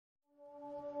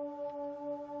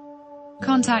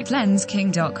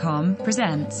ContactLensKing.com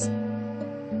presents.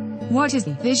 What is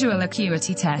the Visual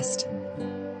Acuity Test?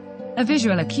 A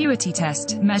visual acuity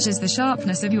test measures the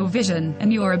sharpness of your vision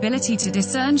and your ability to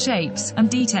discern shapes and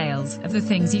details of the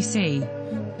things you see.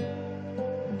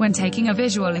 When taking a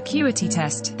visual acuity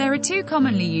test, there are two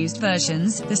commonly used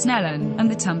versions, the Snellen and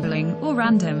the Tumbling or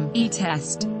Random E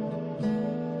test.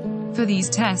 For these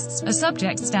tests, a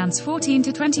subject stands 14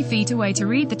 to 20 feet away to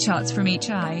read the charts from each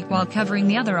eye, while covering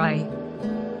the other eye.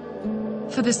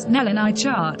 For the Snellen eye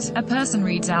chart, a person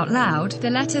reads out loud the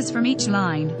letters from each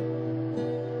line.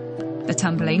 The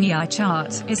Tumbling E eye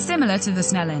chart is similar to the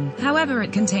Snellen, however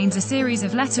it contains a series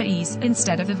of letter E's,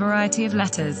 instead of a variety of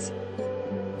letters.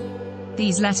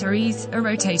 These letter E's are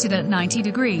rotated at 90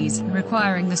 degrees,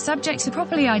 requiring the subject to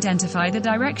properly identify the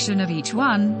direction of each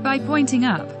one, by pointing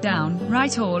up, down,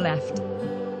 right or left.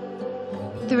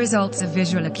 The results of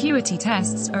visual acuity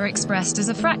tests are expressed as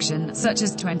a fraction, such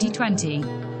as 20/20.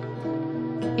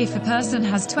 If a person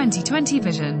has 20/20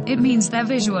 vision, it means their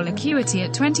visual acuity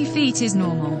at 20 feet is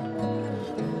normal.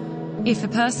 If a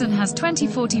person has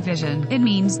 20/40 vision, it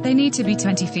means they need to be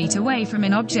 20 feet away from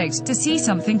an object to see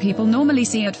something people normally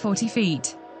see at 40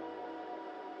 feet.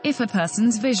 If a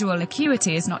person's visual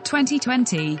acuity is not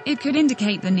 20/20, it could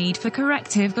indicate the need for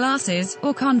corrective glasses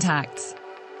or contacts.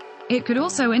 It could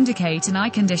also indicate an eye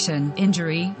condition,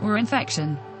 injury, or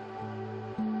infection.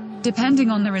 Depending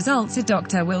on the results, a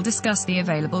doctor will discuss the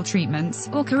available treatments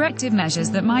or corrective measures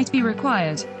that might be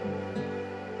required.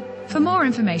 For more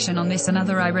information on this and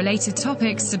other eye-related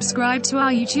topics, subscribe to our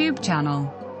YouTube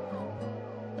channel.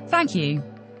 Thank you.